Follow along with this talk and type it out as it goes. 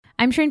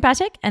I'm Shreen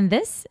Pathak, and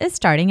this is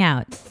Starting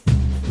Out,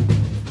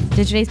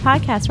 today's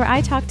podcast where I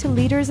talk to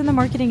leaders in the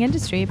marketing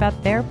industry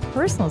about their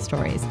personal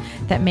stories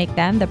that make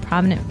them the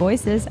prominent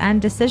voices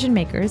and decision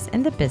makers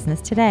in the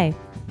business today.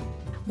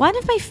 One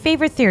of my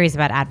favorite theories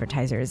about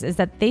advertisers is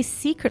that they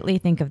secretly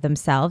think of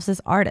themselves as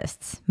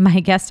artists. My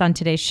guest on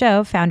today's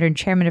show, founder and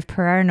chairman of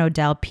Pereira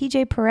O'Dell,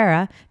 PJ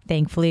Pereira,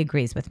 thankfully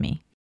agrees with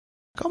me.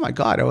 Oh my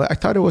God, I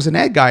thought it was an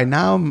ad guy.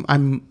 Now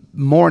I'm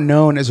more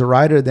known as a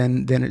writer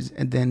than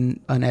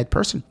an ad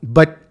person.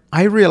 But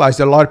I realized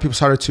that a lot of people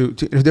started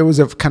to there was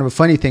a kind of a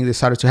funny thing that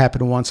started to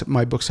happen once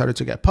my book started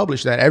to get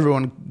published, that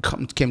everyone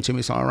came to me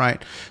and said, all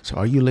right, so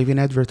are you leaving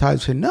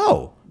advertising? I said,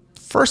 no.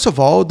 First of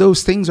all,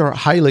 those things are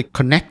highly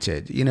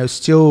connected,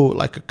 still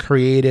like a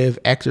creative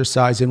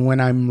exercise. And when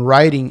I'm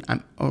writing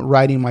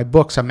my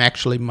books, I'm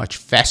actually much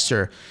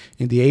faster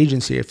in the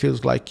agency. It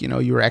feels like,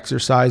 you're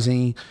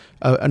exercising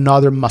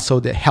another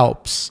muscle that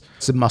helps.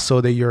 It's a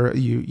muscle that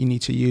you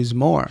need to use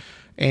more.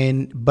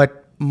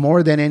 But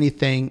more than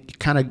anything,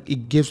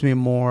 it gives me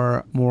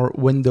more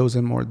windows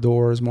and more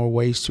doors, more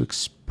ways to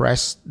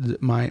express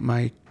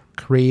my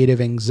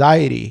creative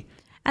anxiety.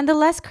 And the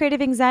less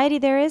creative anxiety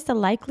there is, the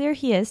likelier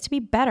he is to be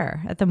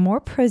better at the more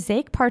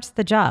prosaic parts of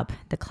the job,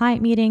 the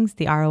client meetings,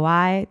 the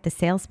ROI, the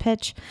sales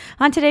pitch.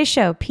 On today's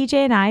show, PJ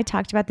and I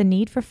talked about the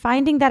need for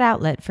finding that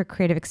outlet for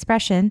creative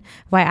expression,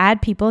 why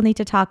ad people need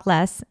to talk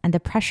less, and the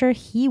pressure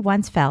he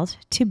once felt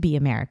to be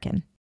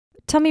American.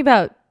 Tell me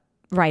about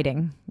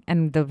writing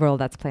and the role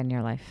that's played in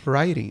your life.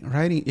 Writing,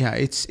 yeah,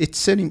 it's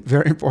a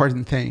very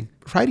important thing.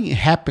 Writing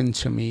happened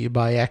to me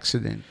by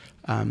accident.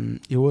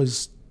 It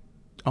was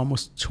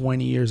almost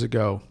 20 years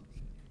ago.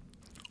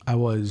 I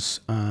was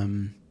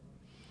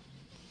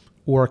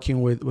working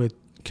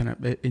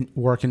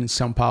working in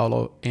São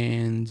Paulo,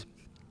 and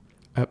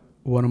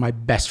one of my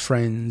best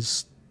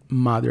friends'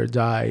 mother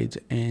died,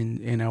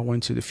 and I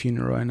went to the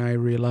funeral, and I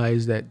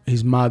realized that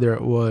his mother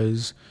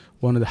was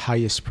one of the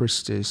highest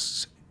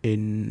priestesses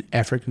in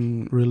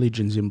African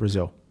religions in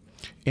Brazil,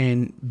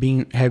 and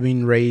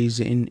having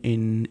raised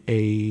in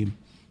a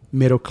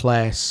middle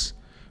class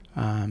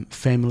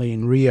family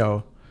in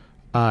Rio,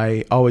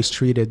 I always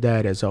treated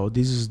that as,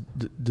 this is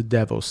the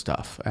devil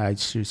stuff. I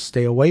should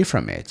stay away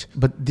from it.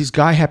 But this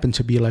guy happened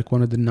to be like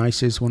one of the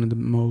nicest, one of the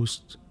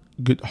most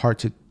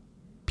good-hearted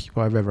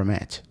people I've ever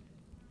met.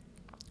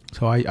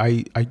 So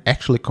I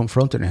actually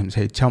confronted him and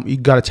said, you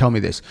got to tell me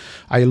this.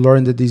 I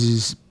learned that this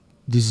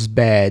is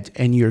bad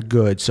and you're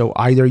good. So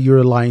either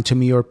you're lying to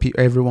me or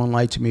everyone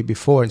lied to me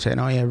before, and said,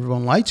 no,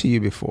 everyone lied to you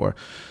before.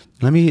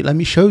 Let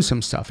me show you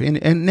some stuff.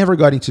 And never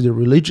got into the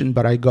religion,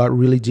 but I got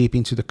really deep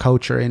into the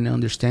culture and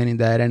understanding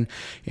that.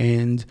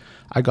 And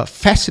I got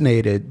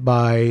fascinated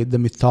by the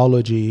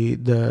mythology,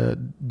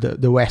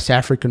 the West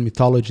African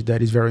mythology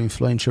that is very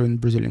influential in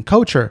Brazilian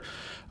culture,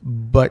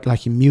 but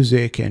like in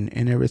music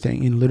and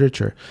everything, in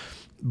literature.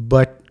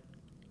 But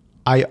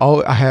I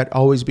had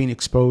always been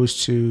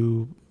exposed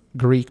to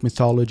Greek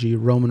mythology,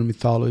 Roman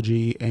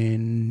mythology,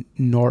 and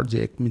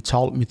Nordic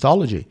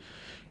mythology.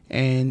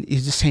 And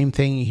it's the same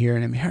thing here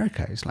in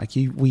America. It's like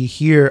we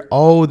hear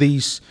all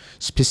these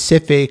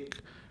specific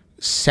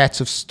sets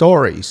of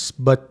stories,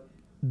 but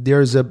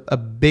there's a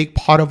big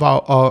part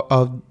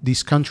of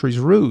these countries'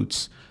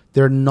 roots.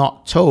 They're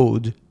not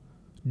told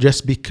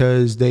just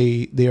because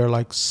they are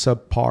like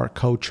subpar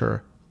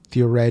culture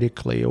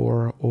theoretically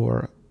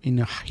or in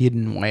a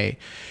hidden way.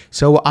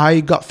 So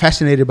I got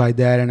fascinated by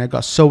that, and I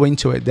got so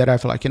into it that I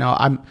feel like,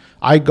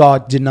 I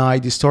got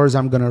denied these stories.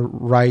 I'm going to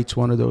write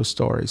one of those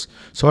stories.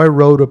 So I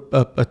wrote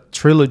a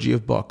trilogy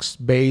of books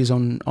based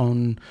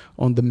on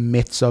the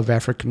myths of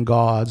African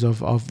gods,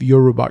 of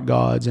Yoruba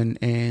gods,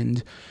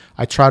 and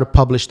I tried to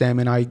publish them,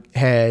 and I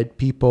had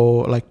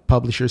people like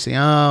publishers say,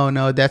 oh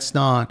no, it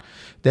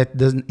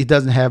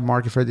doesn't have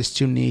market for this,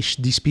 too niche.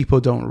 These people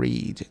don't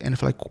read. And I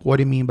feel like, what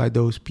do you mean by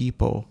those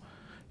people?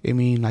 You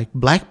mean like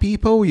black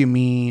people? You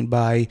mean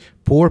by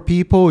poor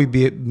people?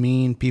 You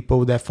mean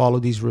people that follow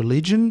this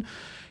religion?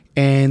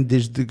 And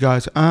there's the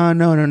guys, no,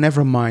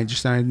 never mind.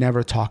 Just I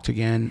never talked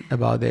again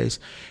about this.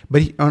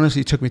 But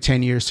honestly, it took me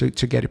 10 years to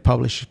get it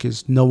published,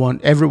 because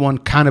everyone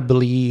kind of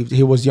believed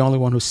he was the only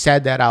one who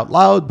said that out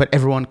loud, but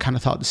everyone kind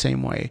of thought the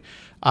same way.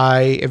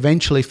 I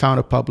eventually found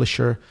a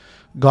publisher,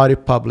 got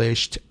it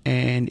published,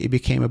 and it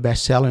became a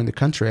bestseller in the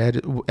country.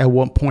 At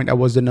one point, I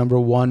was the number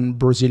one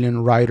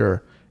Brazilian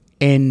writer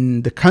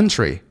in the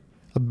country,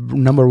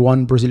 number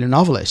one Brazilian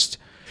novelist.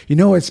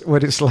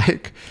 It's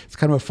like, it's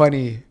kind of a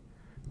funny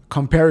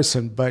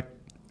comparison, but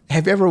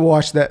have you ever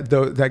watched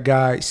that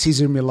guy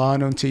Cesar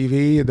Millan on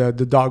TV,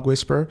 the dog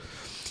whisperer?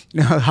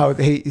 How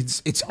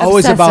it's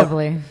always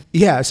about,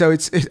 yeah. So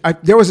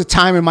there was a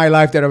time in my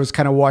life that I was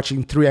kind of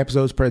watching 3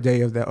 episodes per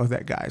day of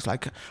that guy. It's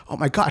like, oh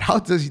my God, how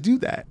does he do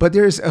that? But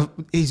there's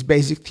his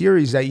basic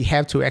theories that you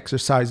have to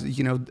exercise.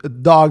 A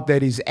dog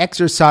that is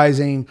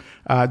exercising,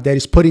 that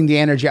is putting the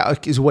energy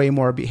out, is way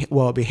more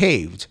well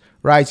behaved,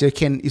 right? So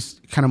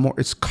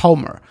it's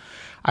calmer.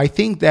 I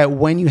think that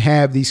when you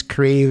have these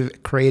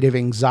creative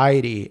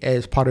anxiety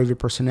as part of your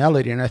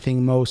personality, and I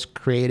think most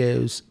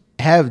creatives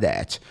have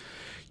that,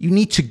 you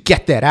need to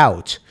get that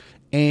out.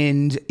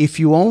 And if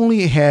you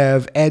only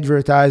have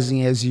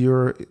advertising as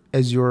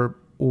your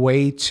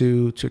way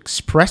to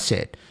express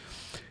it,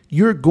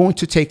 you're going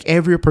to take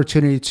every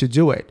opportunity to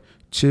do it,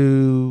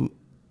 to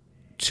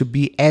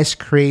be as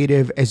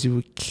creative as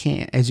you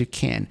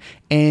can.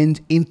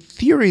 And in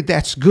theory,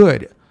 that's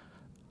good,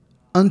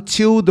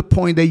 until the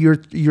point that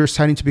you're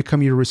starting to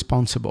become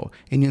irresponsible,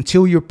 and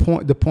until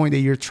the point that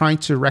you're trying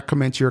to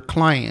recommend to your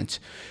client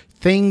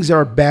things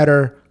are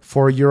better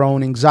for your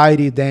own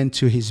anxiety than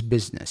to his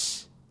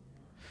business.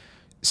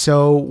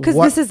 So because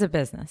this is a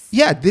business.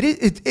 Yeah,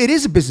 it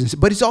is a business,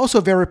 but it's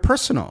also very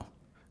personal,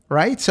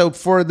 right? So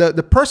for the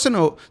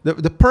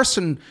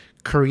person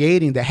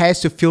creating that has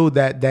to fill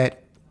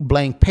that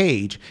blank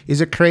page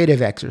is a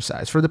creative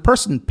exercise. For the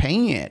person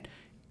paying it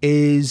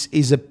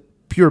is a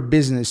pure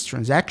business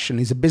transaction,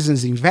 is a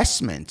business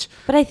investment.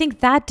 But I think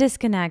that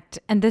disconnect,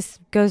 and this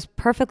goes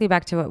perfectly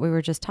back to what we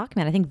were just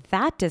talking about, I think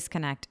that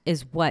disconnect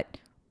is what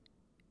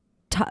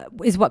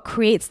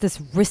creates this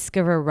risk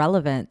of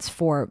irrelevance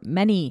for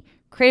many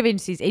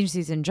creative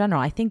agencies in general.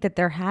 I think that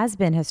there has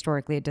been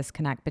historically a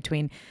disconnect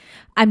between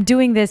I'm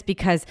doing this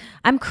because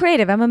I'm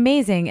creative, I'm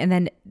amazing, and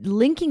then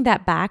linking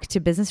that back to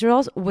business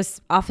roles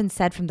was often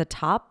said from the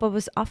top, but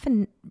was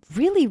often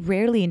really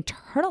rarely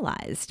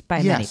internalized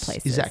by many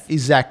places.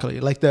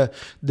 Exactly. Like the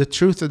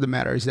truth of the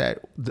matter is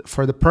that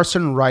for the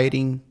person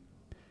writing,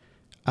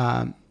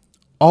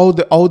 all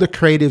the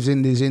creatives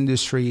in this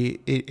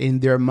industry, in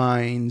their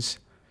minds,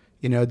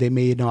 they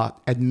may not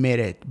admit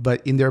it,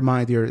 but in their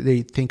mind,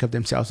 they think of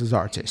themselves as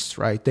artists,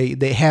 right?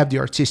 They have the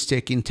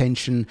artistic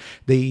intention.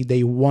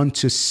 They want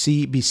to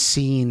be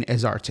seen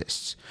as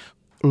artists.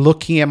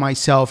 Looking at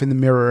myself in the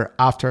mirror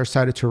after I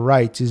started to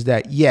write is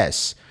that,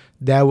 yes,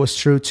 that was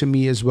true to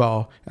me as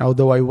well.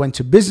 Although I went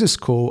to business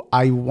school,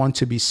 I want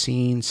to be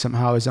seen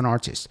somehow as an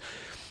artist.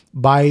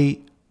 By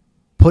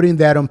putting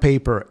that on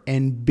paper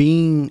and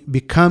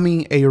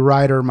becoming a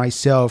writer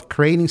myself,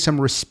 creating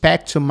some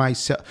respect to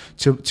myself,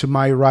 to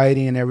my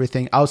writing and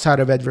everything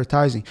outside of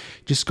advertising,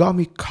 just got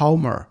me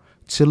calmer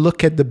to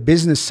look at the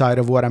business side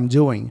of what I'm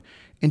doing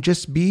and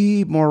just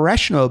be more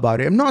rational about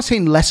it. I'm not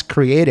saying less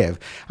creative.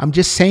 I'm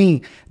just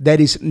saying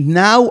that is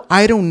now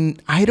I don't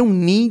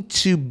need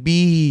to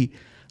be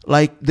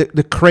like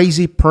the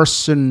crazy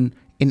person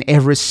in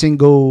every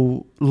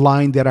single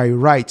line that I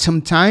write.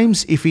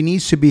 Sometimes if it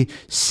needs to be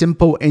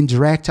simple and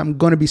direct, I'm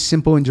going to be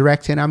simple and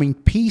direct, and I'm in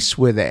peace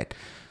with it,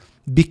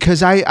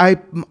 because I'm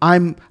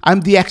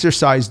the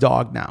exercise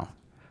dog now.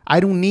 I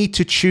don't need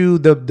to chew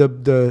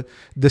the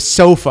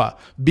sofa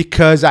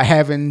because I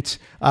haven't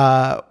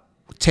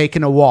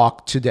taken a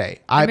walk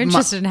today. I'm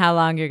interested in how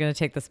long you're going to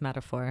take this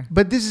metaphor.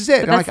 But this is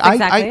it. But that's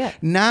exactly it.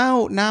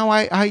 Now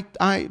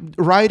I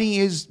writing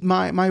is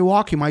my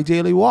walking, my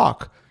daily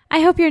walk. I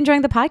hope you're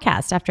enjoying the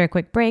podcast. After a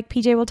quick break,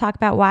 PJ will talk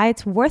about why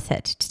it's worth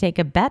it to take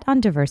a bet on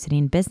diversity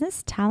in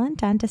business,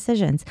 talent, and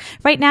decisions.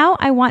 Right now,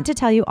 I want to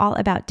tell you all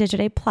about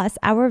Digiday Plus,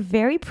 our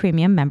very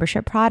premium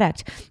membership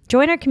product.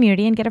 Join our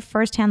community and get a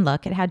firsthand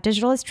look at how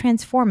digital is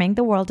transforming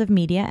the world of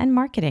media and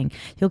marketing.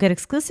 You'll get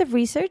exclusive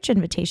research,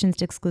 invitations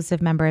to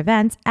exclusive member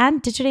events,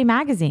 and Digiday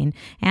magazine.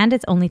 And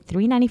it's only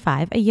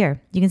 $3.95 a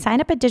year. You can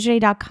sign up at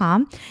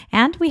digiday.com,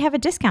 and we have a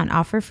discount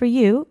offer for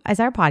you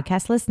as our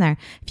podcast listener.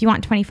 If you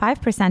want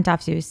 25%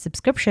 off your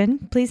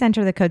subscription, please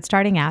enter the code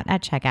starting out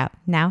at checkout.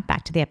 Now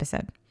back to the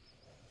episode.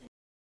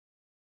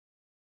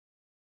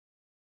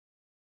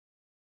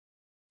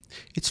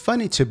 It's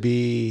funny to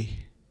be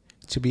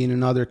in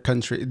another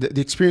country. The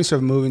experience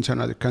of moving to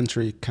another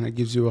country kind of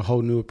gives you a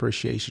whole new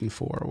appreciation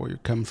for where you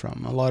come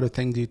from. A lot of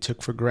things you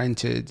took for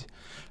granted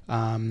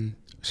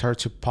start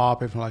to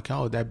pop and like,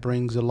 oh, that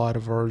brings a lot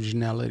of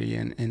originality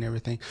and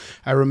everything.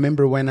 I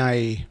remember when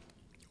I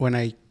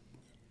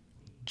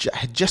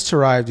had just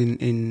arrived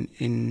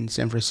in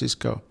San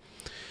Francisco,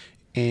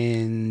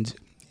 and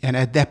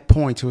at that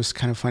point it was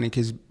kind of funny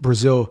because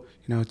Brazil,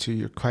 to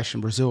your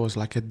question, Brazil was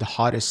like at the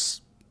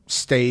hottest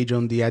stage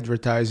on the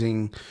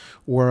advertising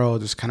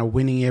world. It was kind of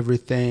winning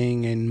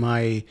everything, and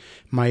my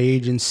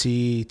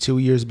agency 2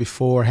 years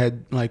before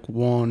had like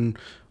won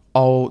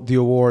all the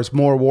awards,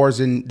 more awards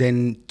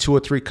than 2 or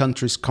 3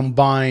 countries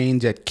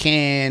combined at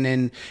Cannes,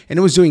 and it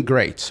was doing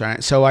great,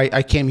 right? So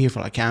I came here for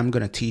like, I'm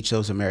going to teach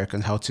those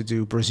Americans how to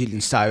do Brazilian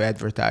style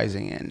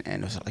advertising, and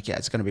it was like, yeah,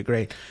 it's going to be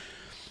great.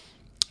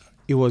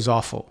 It was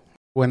awful.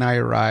 When I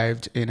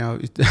arrived,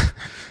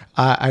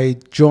 I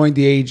joined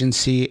the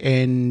agency,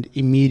 and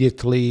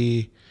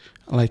immediately,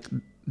 like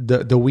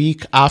the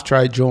week after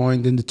I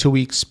joined and the 2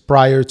 weeks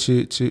prior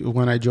to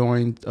when I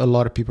joined, a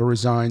lot of people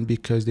resigned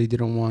because they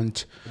didn't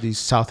want this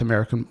South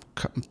American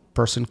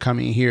person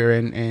coming here,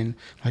 and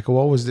like,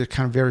 what was the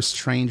kind of very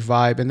strange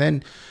vibe. And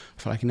then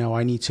I felt like, no,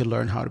 I need to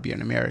learn how to be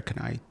an American.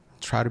 I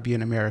try to be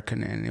an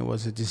American, and it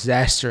was a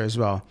disaster as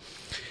well.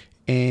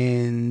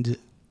 And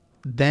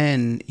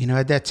then,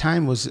 at that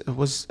time was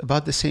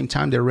about the same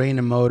time that Ray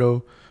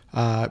Namoto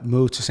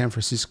moved to San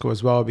Francisco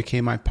as well,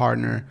 became my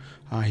partner.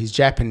 He's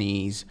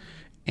Japanese.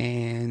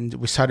 and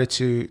we started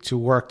to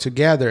work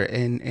together,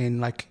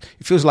 and like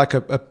it feels like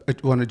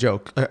one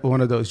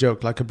of those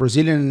jokes, like a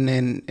Brazilian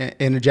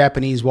and a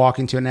Japanese walk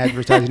into an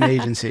advertising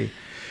agency.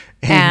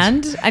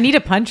 And I need a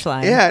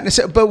punchline. Yeah,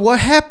 so, but what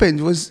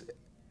happened was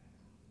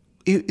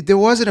there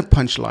wasn't a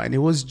punchline. It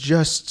was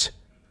just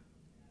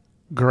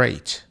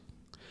great,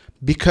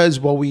 because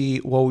what we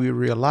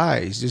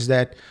realized is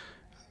that,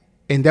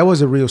 and that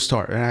was a real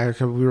story. And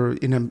we were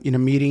in a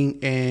meeting,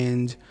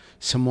 and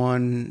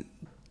someone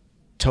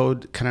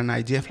told kind of an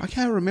idea. Like,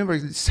 yeah, I remember.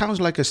 It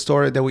sounds like a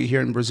story that we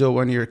hear in Brazil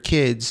when you're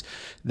kids.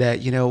 That,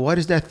 what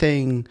is that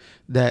thing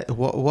that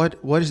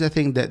what is that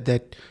thing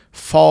that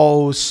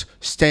falls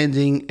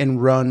standing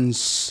and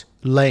runs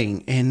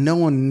laying, and no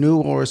one knew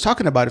what I was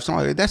talking about. It's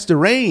like, that's the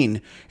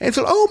rain. And it's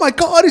like, oh my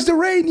God, it's the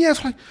rain. Yeah,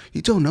 it's like,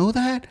 you don't know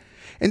that.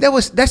 And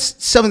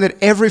that's something that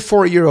every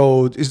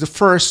 4-year-old is the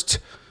first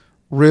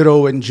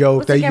riddle and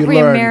joke that you learn. Every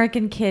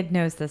American kid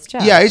knows this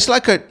joke. Yeah, it's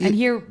like and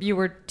here you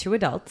were two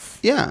adults.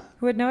 Yeah.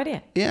 Who had no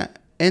idea. Yeah.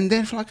 And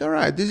then it's like, all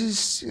right, this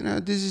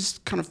is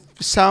kind of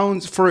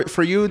sounds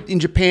for you in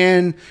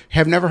Japan,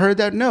 have never heard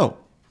that? No.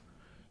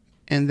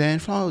 And then,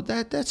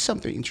 that's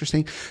something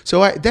interesting.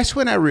 So that's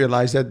when I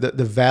realized that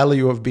the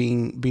value of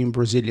being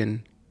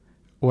Brazilian,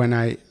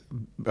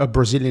 a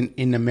Brazilian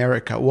in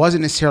America,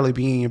 wasn't necessarily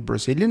being a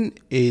Brazilian,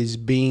 is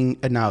being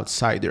an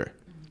outsider.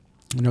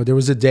 There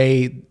was a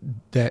day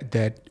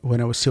that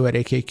when I was still at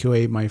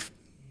AKQA,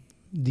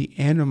 the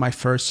end of my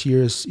first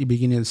year's,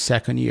 beginning of the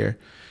second year,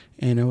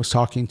 and I was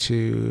talking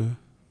to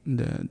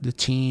the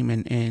team,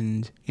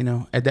 and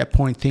at that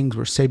point things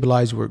were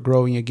stabilized, were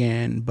growing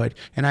again.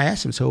 And I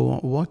asked him,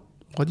 so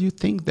what do you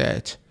think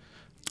that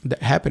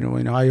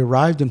happened? I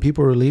arrived and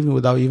people were leaving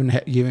without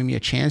even giving me a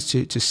chance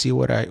to see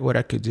what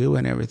I could do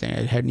and everything.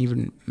 I hadn't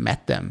even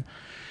met them.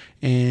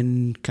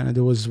 And kind of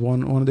there was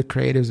one of the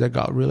creatives that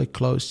got really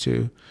close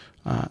to,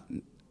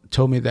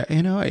 told me that,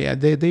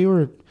 they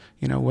were,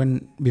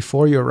 when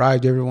before you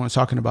arrived, everyone was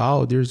talking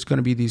about, there's going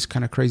to be this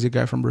kind of crazy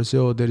guy from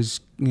Brazil that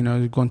is,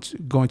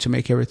 going to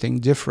make everything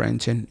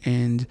different.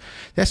 And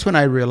that's when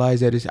I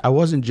realized that I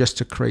wasn't just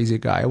a crazy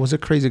guy. I was a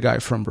crazy guy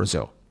from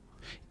Brazil.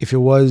 If it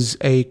was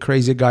a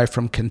crazy guy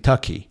from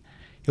Kentucky,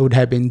 it would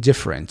have been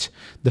different.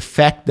 The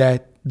fact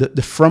that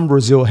the from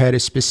Brazil had a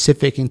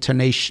specific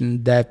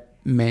intonation that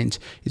meant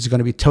it's going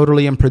to be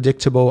totally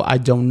unpredictable. I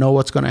don't know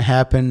what's going to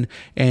happen,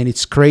 and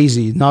it's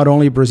crazy. Not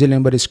only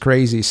Brazilian, but it's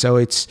crazy. So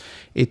it's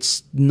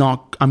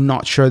not. I'm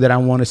not sure that I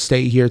want to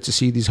stay here to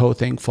see this whole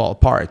thing fall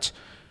apart.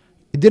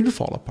 It didn't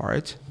fall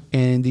apart,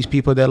 and these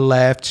people that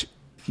left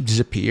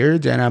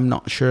disappeared, and I'm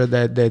not sure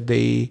that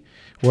they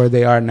where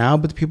they are now.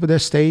 But the people that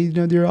stayed,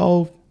 they're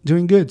all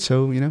doing good.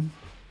 So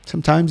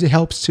sometimes it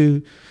helps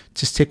to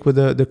stick with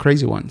the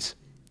crazy ones.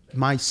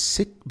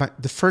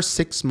 The first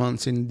 6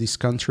 months in this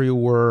country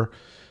were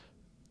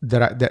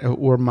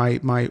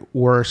my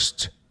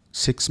worst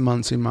 6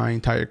 months in my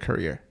entire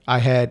career.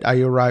 I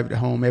arrived at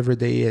home every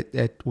day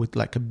with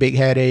like a big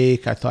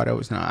headache. I thought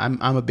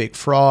I'm a big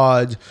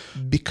fraud,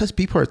 because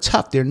people are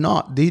tough. They're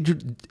not.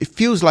 It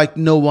feels like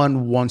no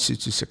one wants you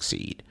to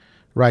succeed,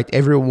 right?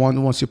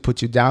 Everyone wants to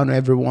put you down.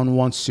 Everyone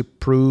wants to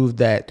prove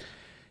that,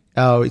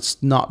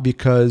 it's not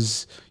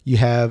because you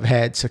have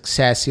had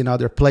success in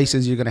other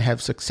places, you're going to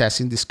have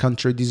success in this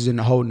country. This is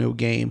a whole new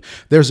game.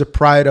 There's a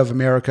pride of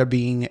America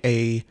being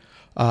a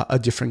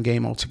different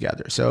game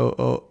altogether.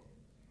 So,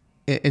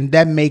 and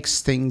that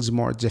makes things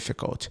more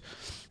difficult.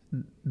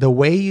 The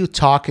way you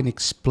talk and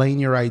explain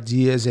your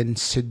ideas and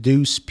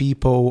seduce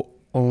people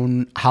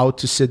on how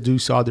to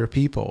seduce other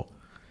people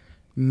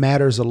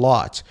matters a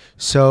lot.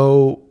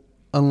 So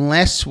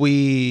unless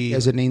we,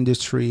 as an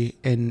industry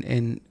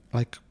and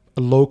like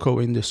a local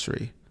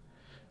industry,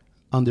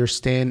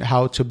 understand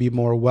how to be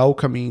more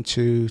welcoming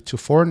to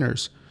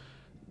foreigners,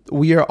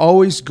 we are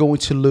always going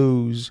to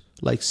lose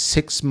like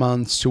 6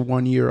 months to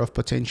 1 year of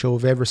potential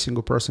of every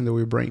single person that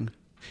we bring.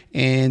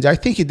 And I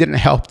think it didn't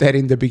help that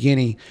in the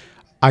beginning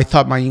I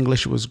thought my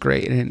English was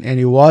great, and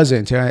it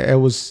wasn't.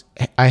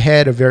 I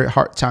had a very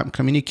hard time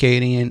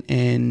communicating,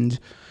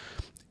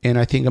 and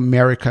I think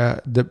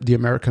America, the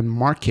American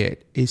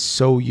market, is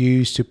so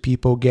used to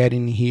people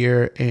getting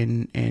here,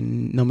 and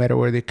no matter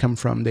where they come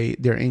from,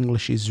 their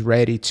English is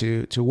ready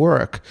to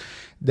work,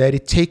 that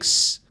it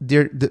takes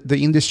the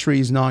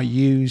industry is not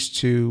used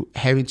to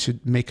having to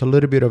make a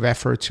little bit of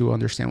effort to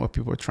understand what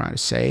people are trying to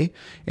say.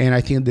 And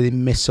I think they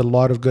miss a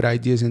lot of good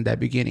ideas in that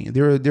beginning.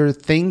 There are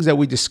things that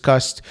we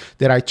discussed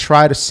that I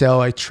try to sell,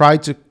 I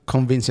tried to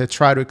convince, I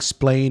try to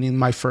explain in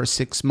my first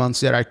 6 months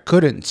that I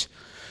couldn't,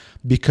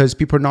 because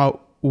people are not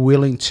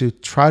willing to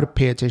try to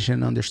pay attention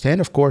and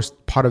understand. Of course,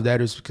 part of that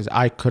is because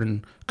I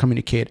couldn't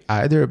communicate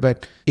either.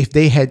 But if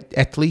they had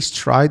at least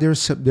tried, there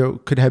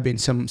could have been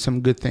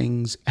some good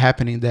things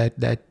happening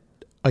that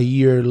a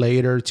year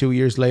later, 2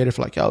 years later, if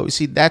like, oh, you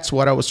see, that's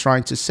what I was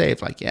trying to say.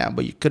 It's like, yeah,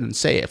 but you couldn't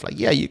say it. It's like,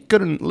 yeah, you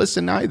couldn't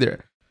listen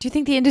either. Do you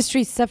think the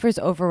industry suffers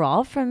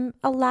overall from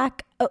a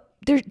lack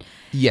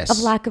Yes. of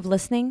lack of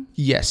listening.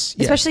 Yes.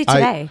 Especially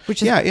today,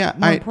 which is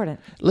more important.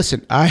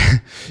 Listen,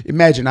 I've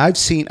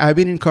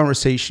been in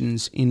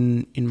conversations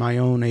in my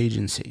own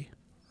agency,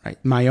 right?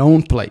 My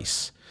own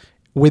place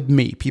with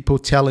me, people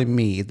telling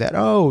me that,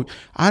 oh,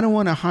 I don't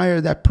want to hire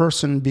that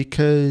person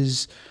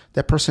because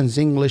that person's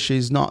English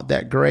is not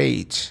that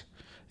great.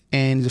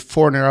 And the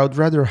foreigner, I would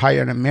rather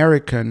hire an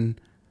American.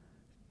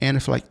 And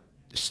if like,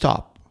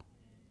 stop.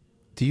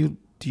 Do you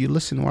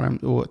listen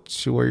to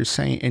what you're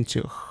saying and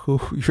to who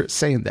you're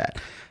saying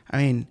that? I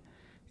mean,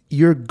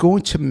 you're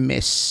going to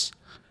miss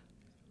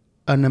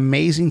an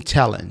amazing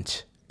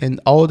talent and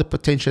all the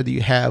potential that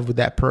you have with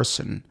that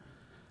person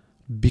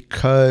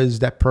because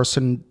that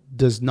person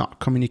does not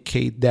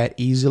communicate that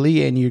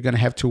easily, and you're going to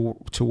have to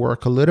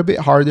work a little bit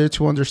harder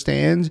to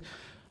understand.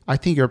 I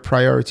think your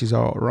priorities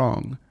are all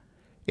wrong.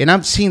 And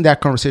I've seen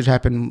that conversation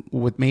happen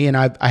with me, and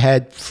I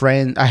had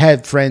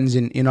friends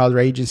in other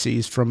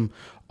agencies from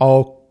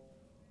all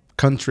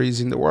countries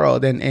in the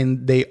world,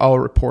 and they all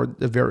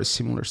report a very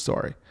similar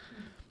story.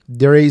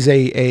 There is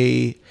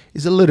a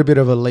little bit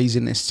of a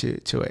laziness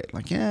to it.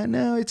 Like, I'm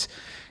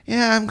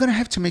going to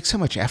have to make so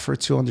much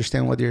effort to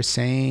understand what they're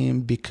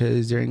saying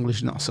because their English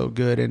is not so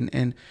good.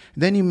 And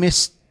then you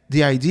miss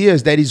the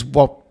ideas. That is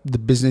what the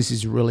business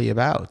is really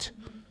about.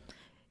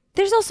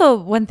 There's also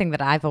one thing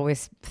that I've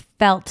always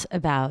felt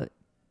about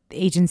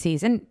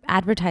agencies and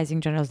advertising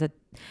in general is that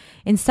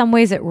in some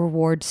ways it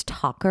rewards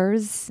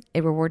talkers.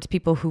 It rewards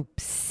people who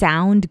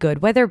sound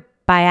good, whether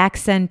by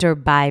accent or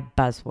by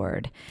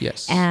buzzword.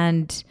 Yes.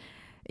 And,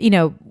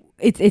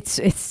 it's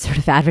sort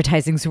of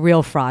advertising's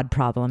real fraud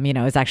problem,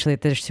 is actually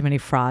that there's too many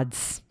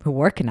frauds who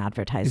work in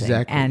advertising.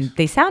 Exactly. And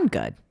they sound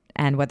good.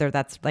 And whether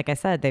that's, like I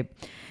said,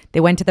 they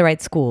went to the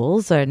right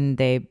schools and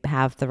they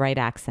have the right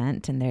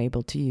accent and they're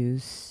able to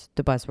use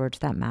the buzzwords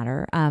that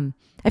matter.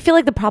 I feel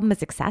like the problem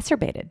is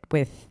exacerbated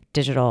with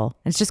digital.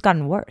 It's just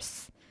gotten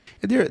worse.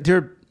 I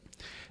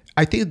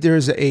think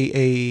there's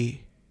an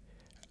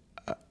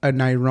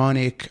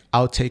ironic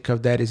outtake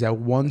of that is that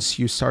once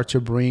you start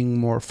to bring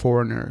more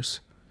foreigners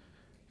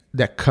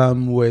that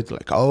come with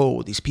like,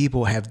 oh, these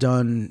people have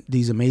done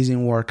these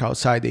amazing work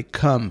outside, they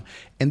come,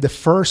 and the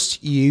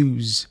first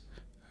use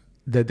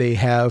that they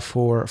have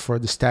for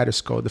the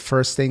status quo, the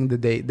first thing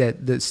that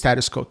the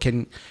status quo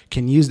can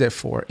use that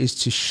for is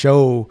to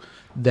show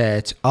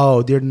that,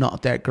 oh, they're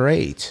not that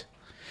great.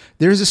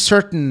 There's a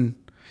certain,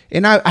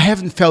 and I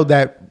haven't felt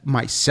that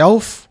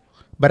myself,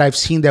 but I've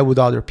seen that with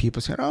other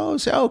people saying,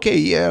 okay,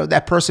 yeah,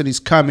 that person is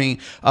coming,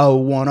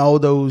 won all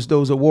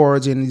those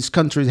awards, and these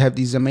countries have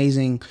these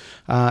amazing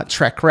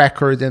track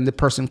record, and the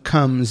person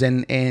comes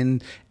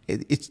and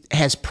it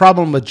has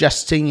problem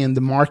adjusting, and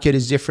the market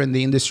is different,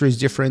 the industry is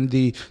different,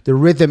 the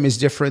rhythm is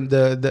different,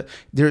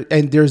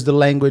 and there's the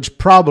language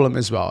problem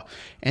as well.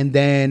 And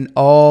then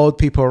all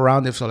people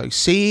around them are like,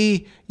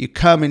 see, you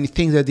come and you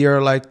think that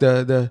they're like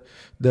the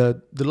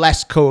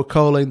last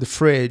Coca-Cola in the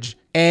fridge,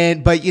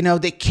 but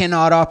they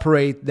cannot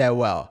operate that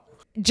well.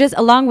 Just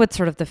along with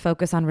sort of the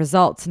focus on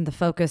results and the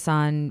focus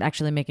on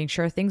actually making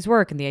sure things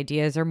work and the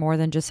ideas are more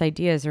than just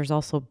ideas, there's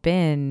also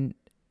been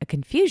a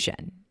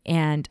confusion.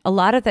 And a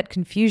lot of that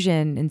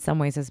confusion in some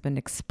ways has been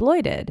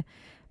exploited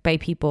by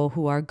people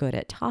who are good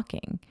at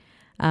talking.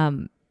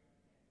 How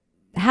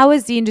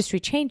has the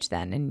industry changed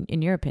then,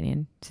 in your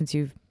opinion, since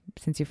you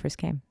first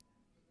came,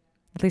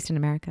 at least in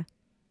America?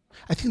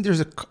 I think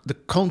the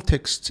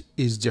context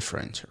is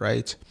different,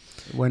 right?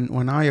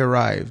 When I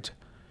arrived,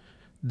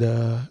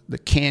 the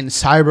Cannes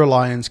Cyber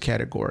Lions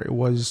category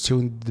was still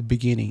in the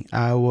beginning.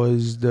 I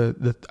was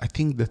I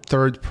think the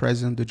third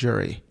president of the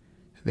jury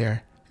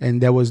there. And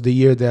that was the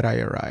year that I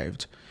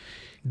arrived.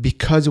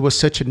 Because it was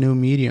such a new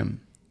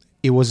medium,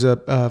 it was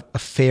a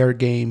fair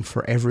game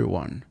for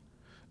everyone.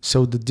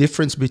 So the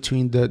difference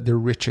between the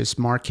richest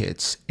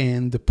markets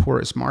and the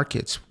poorest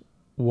markets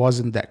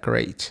wasn't that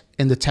great.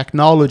 And the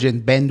technology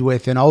and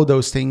bandwidth and all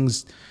those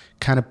things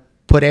kind of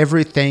put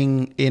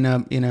everything in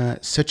a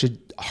such a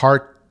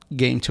hard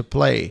game to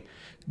play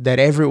that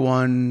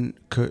everyone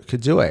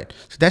could do it.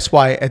 So that's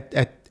why at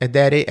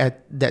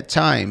that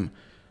time,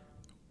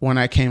 when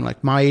I came,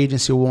 like my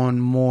agency won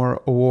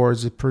more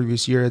awards the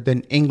previous year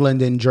than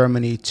England and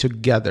Germany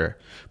together.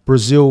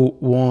 Brazil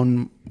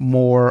won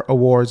more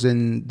awards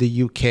than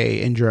the UK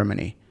and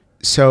Germany.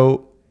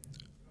 So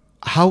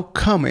how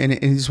come, and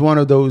it's one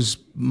of those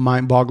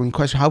mind-boggling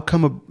questions, how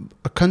come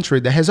a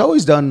country that has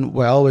always done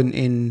well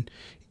in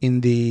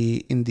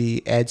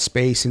the ad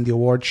space, in the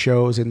award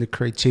shows, in the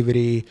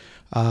creativity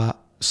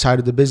side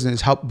of the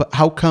business,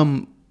 how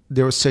come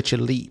there was such a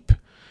leap?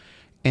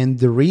 And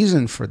the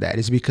reason for that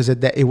is because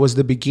it was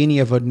the beginning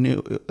of a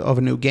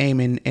new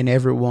game, and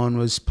everyone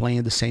was playing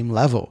at the same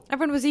level.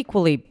 Everyone was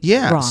equally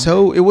wrong.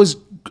 So it was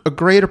a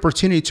great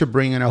opportunity to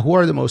bring in who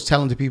are the most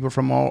talented people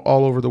from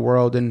all over the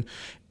world, and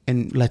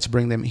let's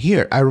bring them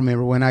here. I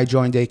remember when I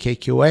joined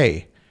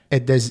AKQA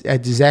at the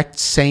exact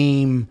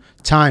same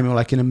time,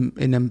 like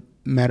in a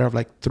matter of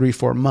like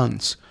 3-4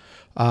 months.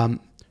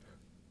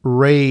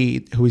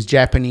 Ray, who is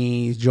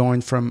Japanese,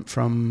 joined from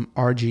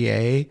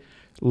RGA.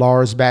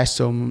 Lars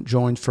Bastom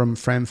joined from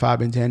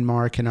Fremfab in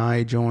Denmark, and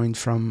I joined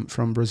from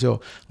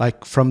Brazil.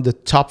 Like from the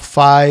top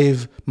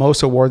 5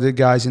 most awarded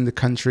guys in the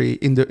country,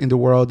 in the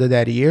world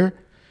that year,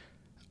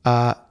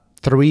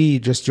 3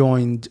 just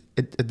joined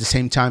at the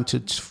same time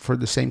for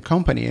the same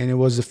company. And it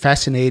was a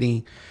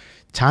fascinating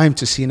time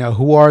to see,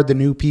 who are the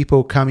new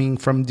people coming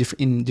from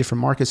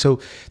different markets. So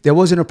there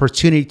was an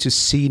opportunity to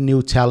see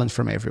new talent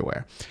from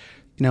everywhere.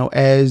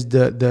 As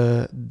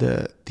the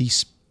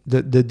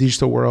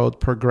digital world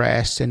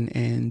progressed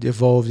and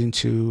evolved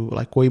into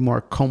like way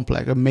more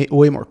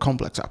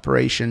complex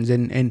operations,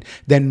 and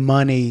then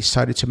money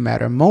started to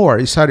matter more.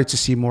 You started to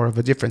see more of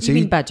a difference. You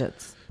mean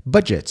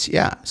budgets,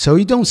 yeah. So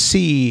you don't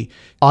see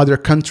other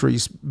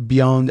countries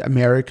beyond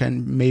America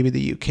and maybe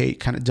the UK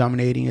kind of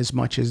dominating as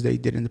much as they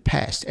did in the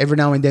past. Every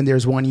now and then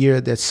there's one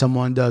year that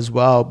someone does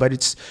well, but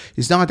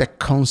it's not a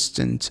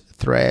constant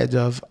thread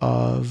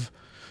of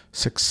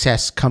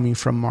success coming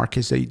from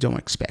markets that you don't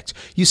expect.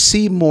 You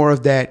see more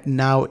of that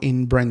now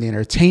in brand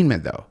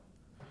entertainment, though,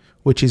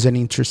 which is an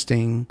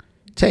interesting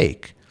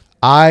take.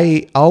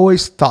 I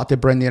always thought that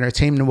brand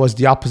entertainment was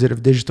the opposite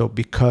of digital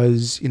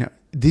because,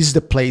 this is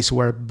the place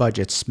where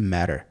budgets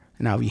matter.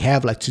 Now we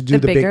have like to do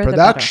the big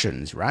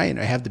productions, right?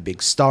 I have the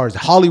big stars, the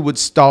Hollywood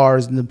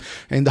stars,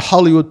 and the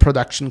Hollywood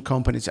production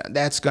companies.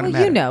 That's going to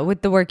matter.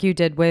 With the work you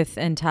did with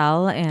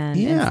Intel and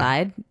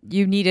Inside,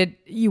 you needed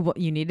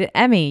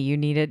Emmy, you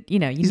needed all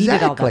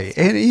that stuff.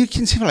 And you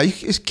can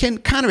see, you can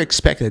kind of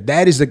expect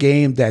that is the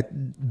game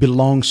that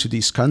belongs to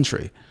this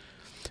country.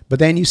 But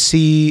then you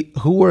see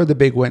who were the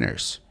big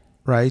winners,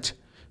 right?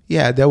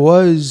 Yeah, there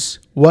was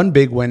one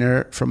big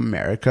winner from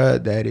America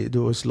that it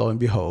was, lo and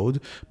behold,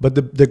 but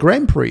the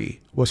Grand Prix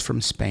was from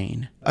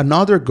Spain.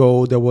 Another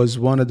gold that was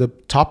one of the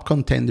top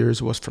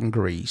contenders was from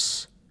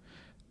Greece.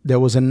 There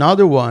was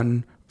another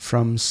one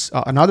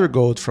another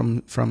gold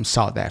from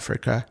South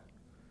Africa.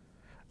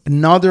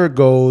 Another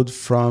gold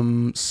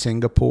from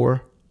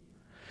Singapore.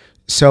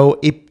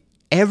 So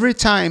every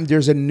time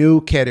there's a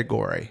new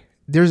category,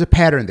 there's a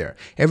pattern there.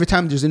 Every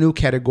time there's a new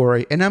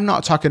category, and I'm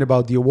not talking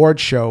about the award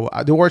show.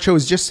 The award show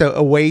is just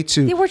a way to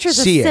see it. The award show is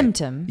a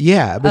symptom.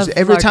 Yeah, but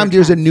every time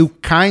there's a new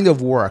kind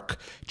of work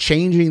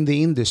changing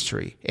the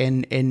industry,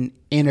 and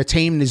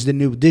entertainment is the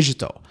new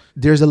digital.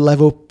 There's a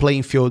level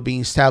playing field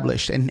being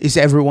established, and it's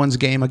everyone's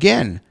game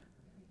again.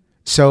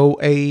 So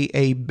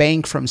a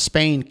bank from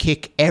Spain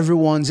kick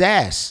everyone's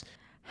ass.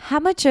 How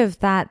much of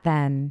that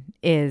then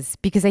is,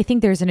 because I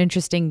think there's an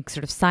interesting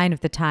sort of sign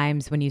of the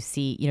times when you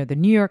see, the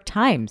New York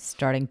Times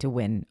starting to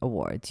win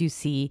awards. You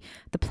see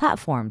the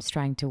platforms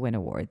starting to win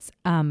awards.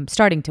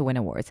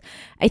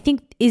 I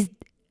think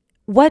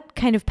what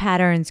kind of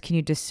patterns can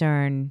you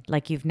discern,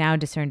 like you've now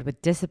discerned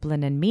with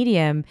Discipline and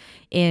Medium,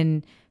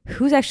 in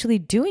who's actually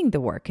doing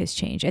the work has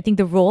changed? I think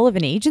the role of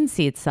an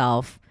agency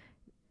itself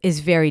is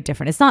very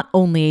different. It's not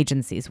only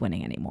agencies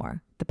winning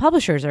anymore. The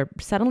publishers are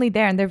suddenly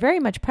there and they're very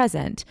much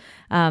present.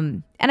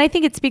 And I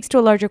think it speaks to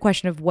a larger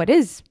question of what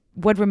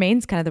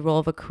remains kind of the role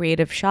of a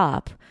creative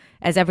shop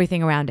as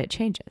everything around it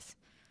changes.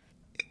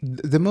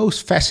 The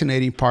most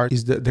fascinating part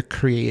is the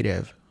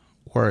creative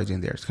word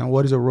in there. It's kind of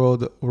what is the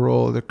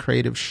role of the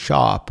creative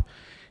shop.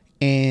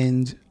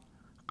 And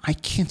I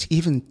can't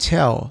even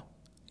tell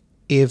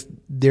if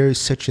there is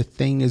such a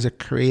thing as a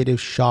creative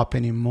shop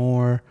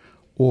anymore,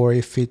 or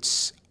if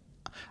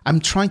I'm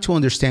trying to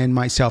understand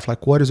myself,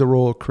 like what is the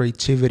role of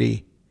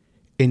creativity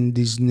in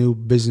this new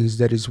business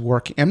that is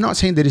working? I'm not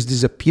saying that it's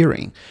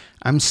disappearing.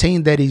 I'm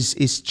saying that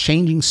is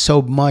changing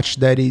so much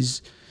that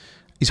it's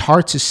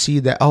hard to see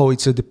that,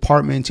 it's a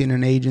department in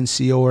an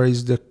agency, or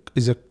is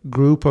a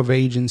group of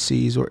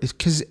agencies, or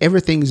because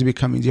everything is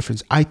becoming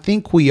different. I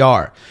think we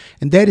are.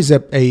 And that is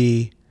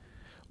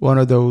one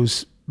of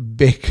those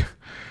big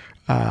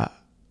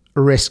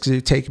risks you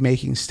take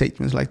making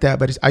statements like that.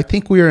 But I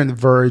think we are on the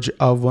verge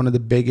of one of the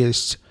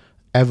biggest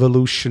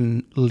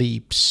evolution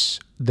leaps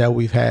that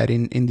we've had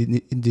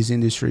in this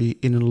industry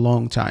in a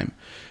long time,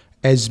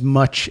 as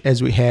much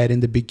as we had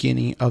in the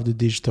beginning of the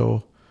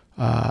digital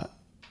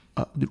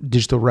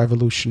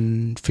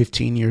revolution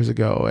 15 years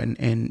ago, and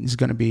there's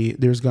going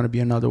to be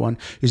another one.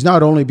 It's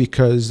not only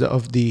because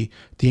of the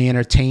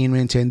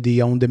entertainment and the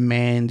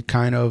on-demand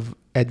kind of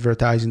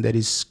advertising that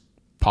is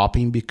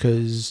popping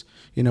because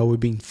we've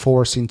been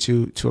forced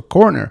into a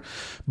corner,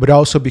 but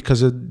also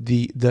because of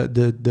the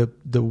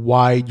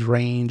wide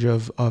range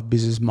of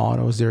business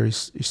models there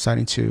is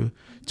starting to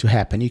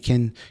happen. You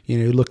can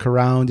look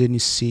around and you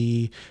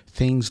see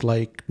things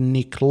like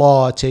Nick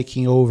Law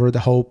taking over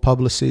the whole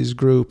Publicis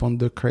group on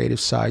the creative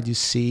side. You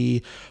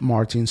see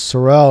Martin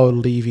Sorrell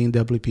leaving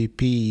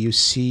WPP. You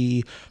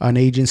see an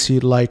agency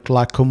like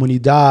La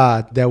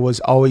Comunidad that was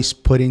always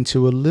put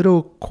into a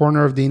little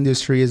corner of the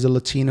industry as a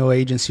Latino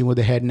agency where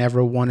they had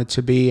never wanted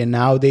to be, and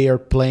now they are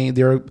playing.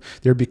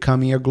 They're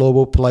becoming a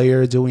global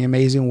player, doing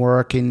amazing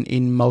work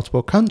in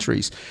multiple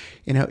countries.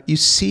 You have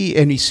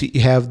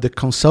the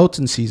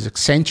consultancies,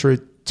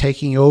 Accenture,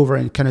 taking over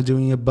and kind of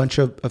doing a bunch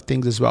of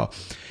things as well.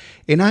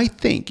 And I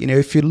think,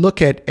 if you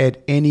look at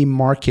any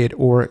market,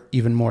 or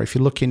even more, if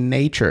you look in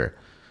nature,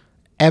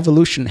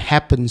 evolution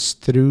happens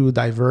through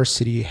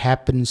diversity,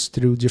 happens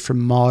through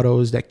different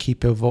models that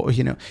keep evolving.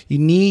 You know, you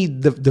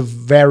need the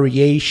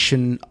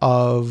variation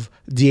of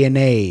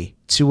DNA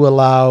to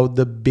allow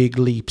the big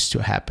leaps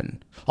to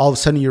happen. All of a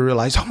sudden you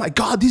realize, oh my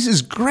God, this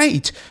is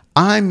great.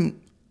 I'm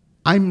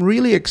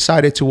really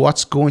excited to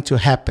what's going to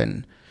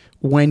happen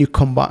when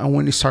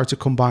you start to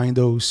combine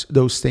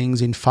those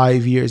things in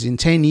 5 years, in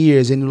 10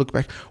 years, and you look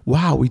back,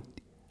 wow,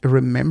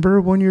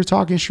 remember when you're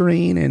talking,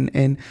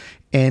 Shireen,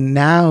 and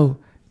now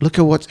look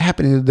at what's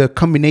happening. The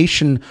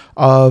combination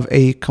of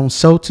a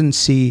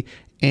consultancy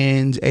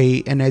and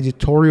an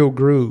editorial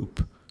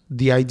group,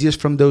 the ideas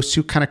from those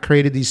two kind of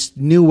created this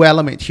new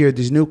element here,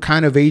 this new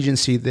kind of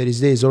agency that is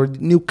this, or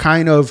new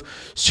kind of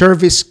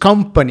service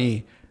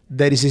company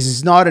that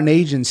is not an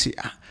agency.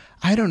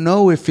 I don't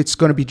know if it's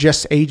going to be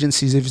just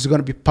agencies, if it's going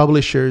to be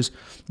publishers,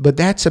 but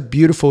that's a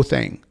beautiful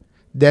thing.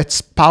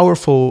 That's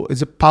powerful.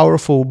 It's a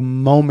powerful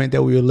moment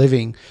that we're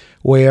living,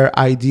 where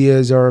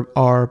ideas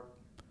are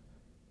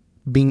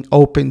being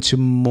open to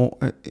more,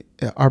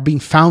 are being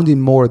found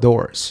in more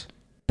doors.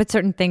 But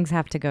certain things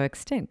have to go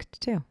extinct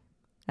too.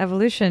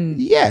 Evolution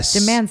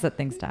demands that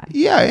things die.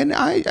 Yeah, and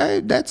I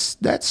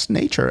that's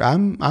nature.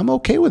 I'm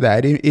okay with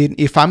that.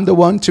 If I'm the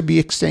one to be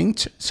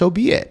extinct, so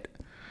be it.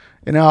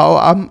 You know,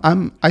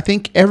 I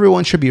think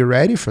everyone should be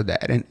ready for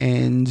that.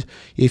 And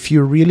if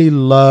you really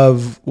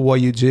love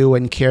what you do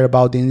and care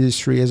about the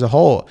industry as a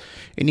whole,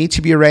 you need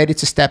to be ready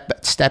to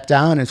step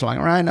down. It's like,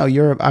 all right, no,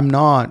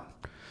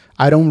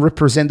 I don't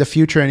represent the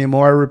future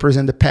anymore. I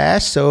represent the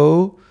past.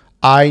 So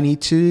I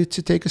need to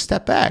take a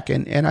step back.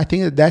 And I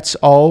think that's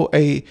all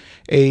a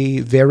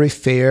very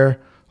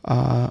fair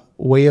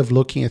way of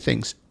looking at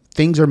things.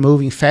 Things are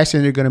moving faster,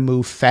 and they're going to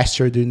move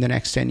faster during the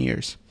next 10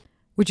 years.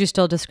 Would you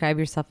still describe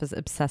yourself as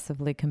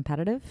obsessively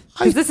competitive?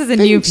 Because this is a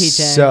new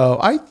PJ.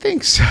 I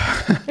think so.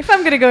 If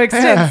I'm going to go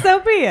extinct, so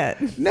be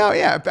it. No,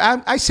 yeah.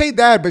 I say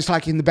that, but it's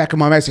like in the back of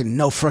my mind, I say,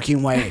 no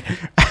freaking way.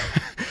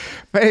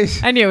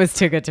 I knew it was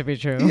too good to be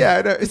true.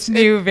 Yeah, no, it's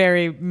new,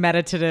 very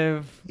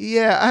meditative.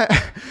 Yeah,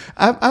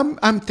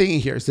 I'm thinking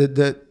here is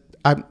that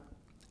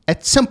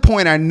at some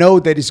point I know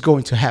that it's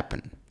going to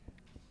happen,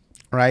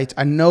 right?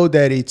 I know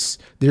that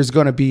there's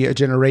going to be a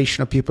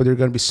generation of people that are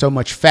going to be so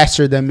much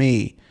faster than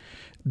me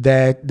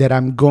that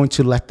I'm going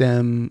to let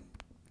them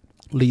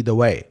lead the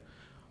way.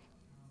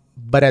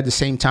 But at the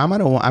same time,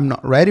 I'm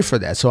not ready for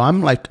that. So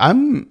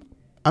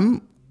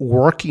I'm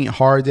working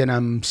hard, and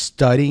I'm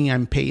studying,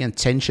 I'm paying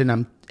attention,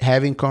 I'm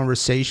having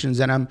conversations,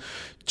 and I'm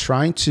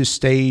trying to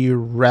stay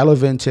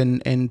relevant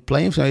and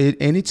playing.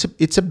 And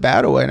it's a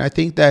battle. And I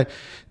think that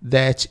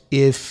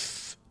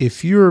if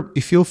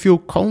you'll feel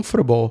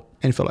comfortable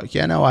and feel like,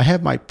 yeah, no, I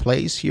have my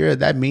place here,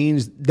 that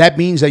means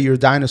that you're a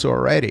dinosaur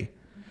already.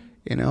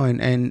 You know,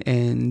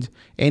 and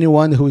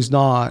anyone who is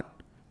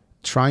not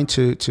trying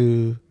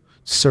to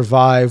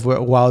survive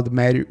while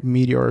the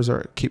meteors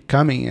keep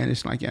coming, and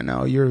it's like,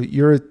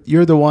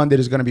 you're the one that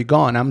is going to be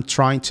gone. I'm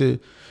trying to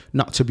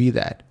not to be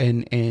that,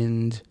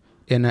 and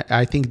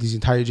I think this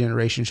entire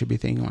generation should be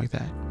thinking like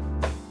that.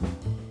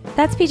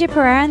 That's PJ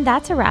Pereira, and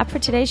that's a wrap for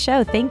today's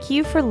show. Thank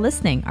you for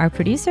listening. Our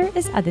producer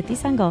is Aditi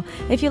Sangal.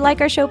 If you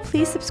like our show,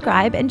 please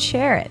subscribe and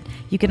share it.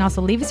 You can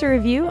also leave us a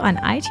review on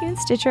iTunes,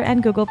 Stitcher,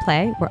 and Google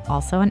Play. We're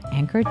also on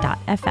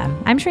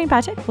anchor.fm. I'm Shireen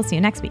Pathak. We'll see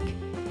you next week.